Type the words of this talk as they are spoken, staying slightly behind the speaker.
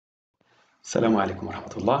Assalamu alaikum wa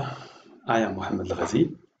rahmatullah. I am Mohamed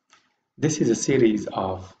ELGHAZI. This is a series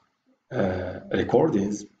of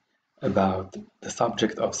recordings about the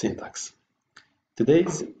subject of syntax.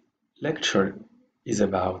 Today's lecture is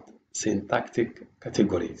about syntactic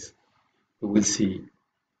categories. We will see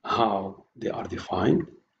how they are defined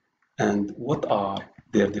and what are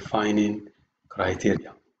their defining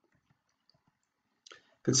criteria.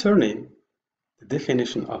 Concerning the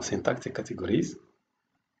definition of syntactic categories,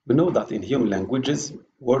 we know that in human languages,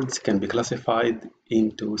 words can be classified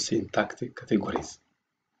into syntactic categories,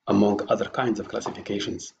 among other kinds of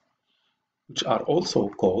classifications, which are also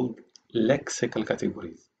called lexical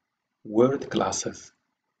categories, word classes,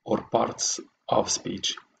 or parts of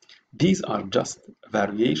speech. These are just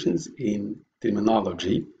variations in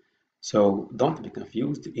terminology, so don't be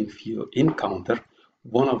confused if you encounter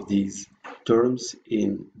one of these terms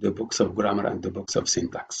in the books of grammar and the books of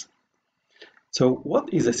syntax. So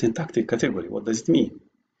what is a syntactic category? What does it mean?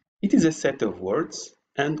 It is a set of words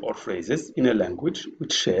and or phrases in a language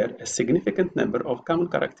which share a significant number of common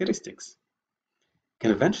characteristics.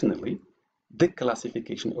 Conventionally, the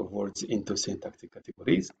classification of words into syntactic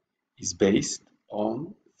categories is based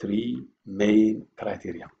on three main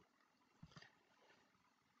criteria.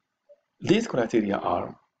 These criteria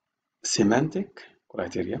are semantic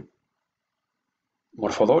criteria,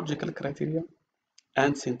 morphological criteria,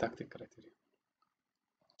 and syntactic criteria.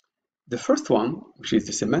 The first one, which is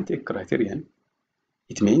the semantic criterion,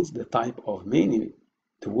 it means the type of meaning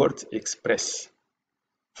the words express.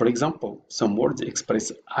 For example, some words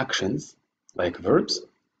express actions, like verbs.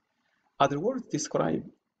 Other words describe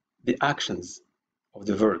the actions of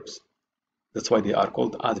the verbs. That's why they are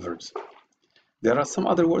called adverbs. There are some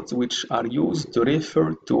other words which are used to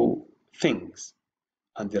refer to things,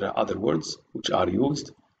 and there are other words which are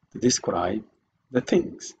used to describe the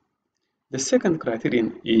things. The second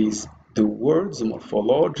criterion is the word's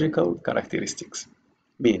morphological characteristics,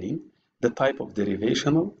 meaning the type of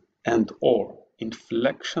derivational and or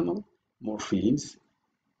inflectional morphemes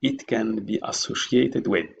it can be associated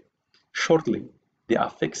with. Shortly, the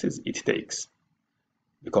affixes it takes,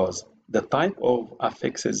 because the type of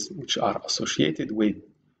affixes which are associated with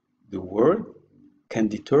the word can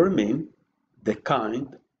determine the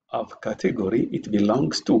kind of category it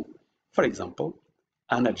belongs to. For example,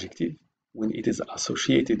 an adjective, when it is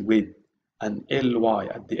associated with an ly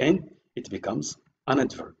at the end, it becomes an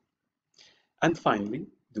adverb. And finally,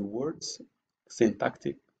 the word's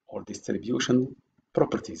syntactic or distributional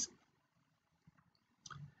properties.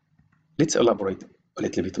 Let's elaborate a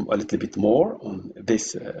little bit more on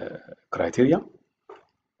this criteria.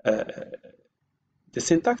 The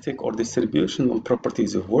syntactic or distributional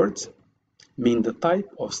properties of words mean the type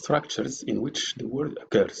of structures in which the word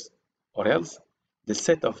occurs, or else the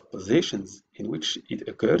set of positions in which it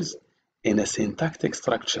occurs in a syntactic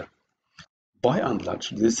structure. By and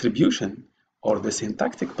large, the distribution or the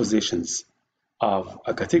syntactic positions of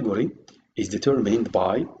a category is determined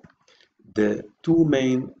by the two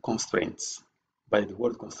main constraints. By the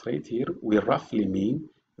word constraint here, we roughly mean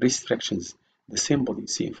restrictions. The symbol you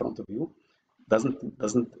see in front of you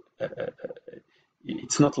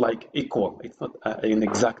it's not like equal. It's not an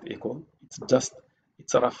exact equal.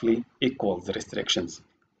 It's roughly equal, the restrictions.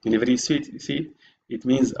 Whenever you see it, it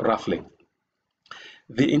means roughly.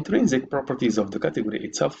 The intrinsic properties of the category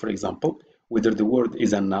itself, for example, whether the word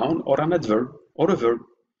is a noun or an adverb or a verb.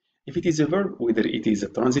 If it is a verb, whether it is a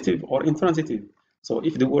transitive or intransitive. So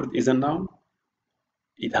if the word is a noun,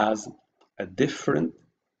 it has a different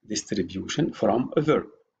distribution from a verb.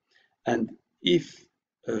 And if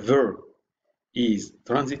a verb is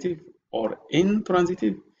transitive or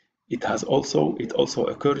intransitive, it also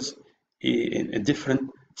occurs in different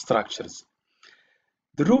structures.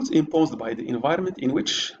 The rules imposed by the environment in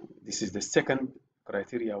which, this is the second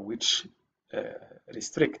criteria which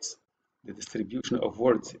restricts the distribution of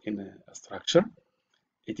words in a structure.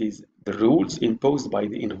 It is the rules imposed by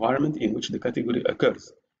the environment in which the category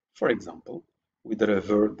occurs. For example, whether a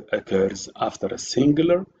verb occurs after a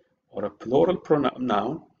singular or a plural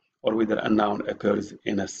pronoun, or whether a noun occurs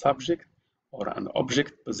in a subject or an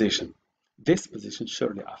object position. This position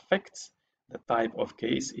surely affects the type of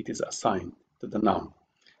case it is assigned to the noun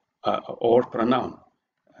or pronoun.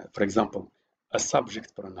 For example, a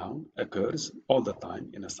subject pronoun occurs all the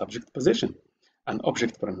time in a subject position. An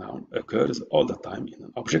object pronoun occurs all the time in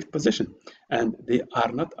an object position, and they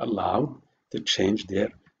are not allowed to change their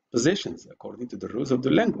positions according to the rules of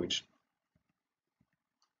the language.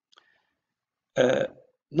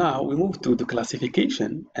 Now we move to the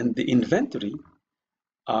classification and the inventory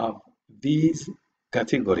of these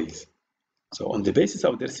categories. So on the basis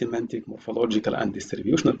of their semantic, morphological, and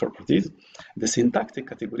distributional properties, the syntactic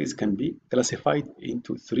categories can be classified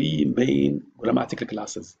into three main grammatical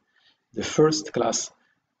classes. The first class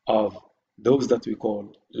of those that we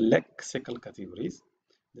call lexical categories,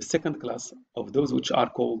 the second class of those which are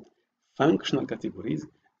called functional categories,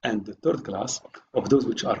 and the third class of those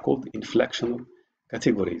which are called inflectional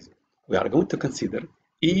categories. We are going to consider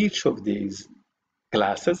each of these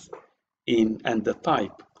classes and the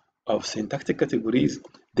type of syntactic categories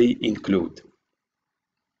they include.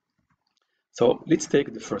 So let's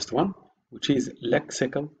take the first one, which is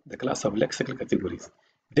lexical, the class of lexical categories.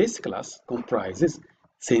 This class comprises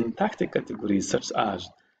syntactic categories such as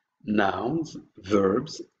nouns,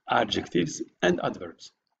 verbs, adjectives, and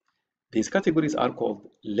adverbs. These categories are called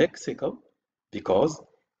lexical because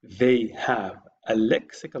they have a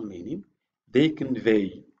lexical meaning. They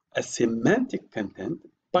convey a semantic content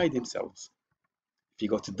by themselves. If you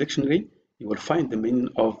go to the dictionary, you will find the meaning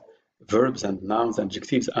of verbs and nouns,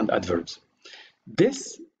 adjectives, and adverbs.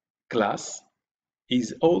 This class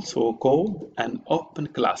is also called an open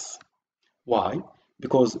class. Why?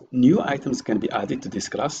 Because new items can be added to this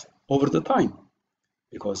class over the time.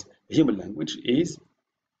 Because human language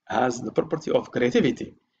has the property of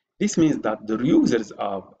creativity. This means that the users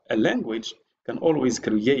of a language can always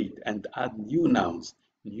create and add new nouns,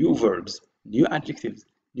 new verbs, new adjectives,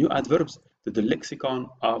 new adverbs to the lexicon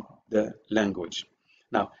of the language.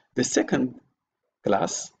 Now, the second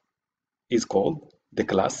class is called the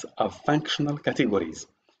class of functional categories.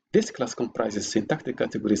 This class comprises syntactic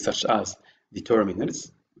categories such as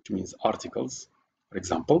determiners, which means articles, for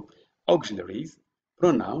example, auxiliaries,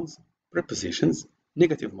 pronouns, prepositions,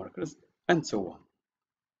 negative markers, and so on.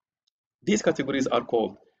 These categories are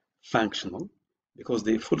called functional because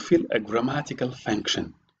they fulfill a grammatical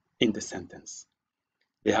function in the sentence.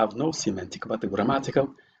 They have no semantic, but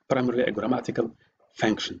primarily a grammatical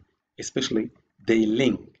function, especially they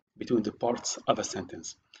link between the parts of a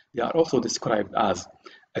sentence. They are also described as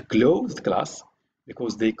a closed class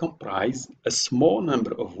because they comprise a small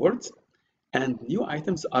number of words and new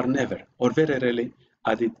items are never or very rarely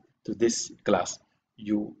added to this class.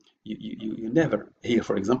 You never hear,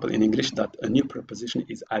 for example, in English that a new preposition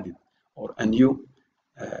is added or a new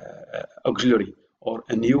auxiliary or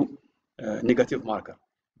a new negative marker.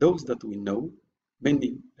 Those that we know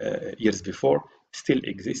many years before still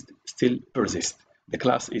exist, still persist. The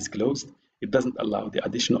class is closed. It doesn't allow the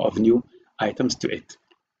addition of new items to it.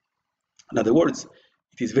 In other words,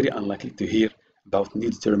 it is very unlikely to hear about new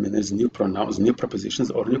determiners, new pronouns, new prepositions,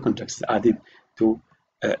 or new conjunctions added to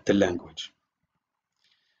the language.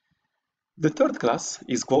 The third class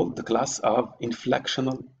is called the class of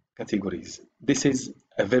inflectional categories. This is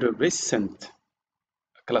a very recent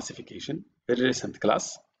classification, very recent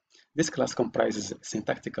class. This class comprises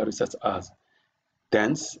syntactic categories such as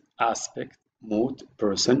tense, aspect, mood,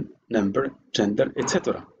 person, number, gender,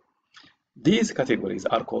 etc. These categories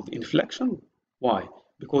are called inflection. Why?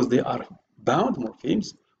 Because they are bound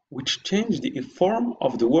morphemes which change the form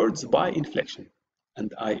of the words by inflection.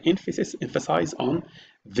 And I emphasize on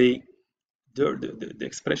the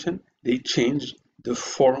expression, they change the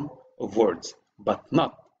form of words, but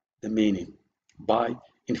not the meaning by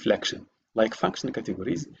inflection. Like functional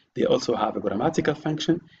categories, they also have a grammatical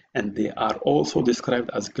function and they are also described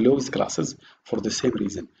as closed classes for the same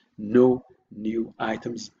reason. No new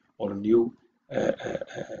items or new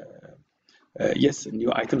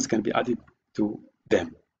items can be added to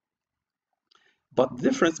them. But the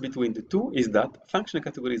difference between the two is that functional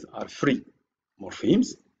categories are free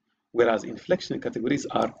morphemes, whereas inflection categories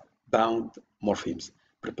are bound morphemes.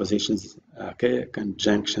 Prepositions,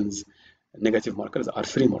 conjunctions, negative markers are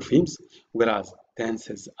free morphemes, whereas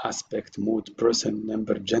tenses, aspect, mood, person,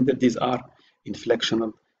 number, gender, these are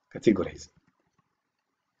inflectional categories.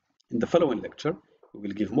 In the following lecture, we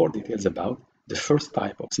will give more details about the first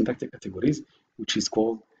type of syntactic categories, which is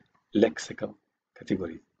called lexical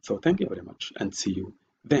categories. So thank you very much and see you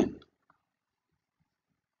then.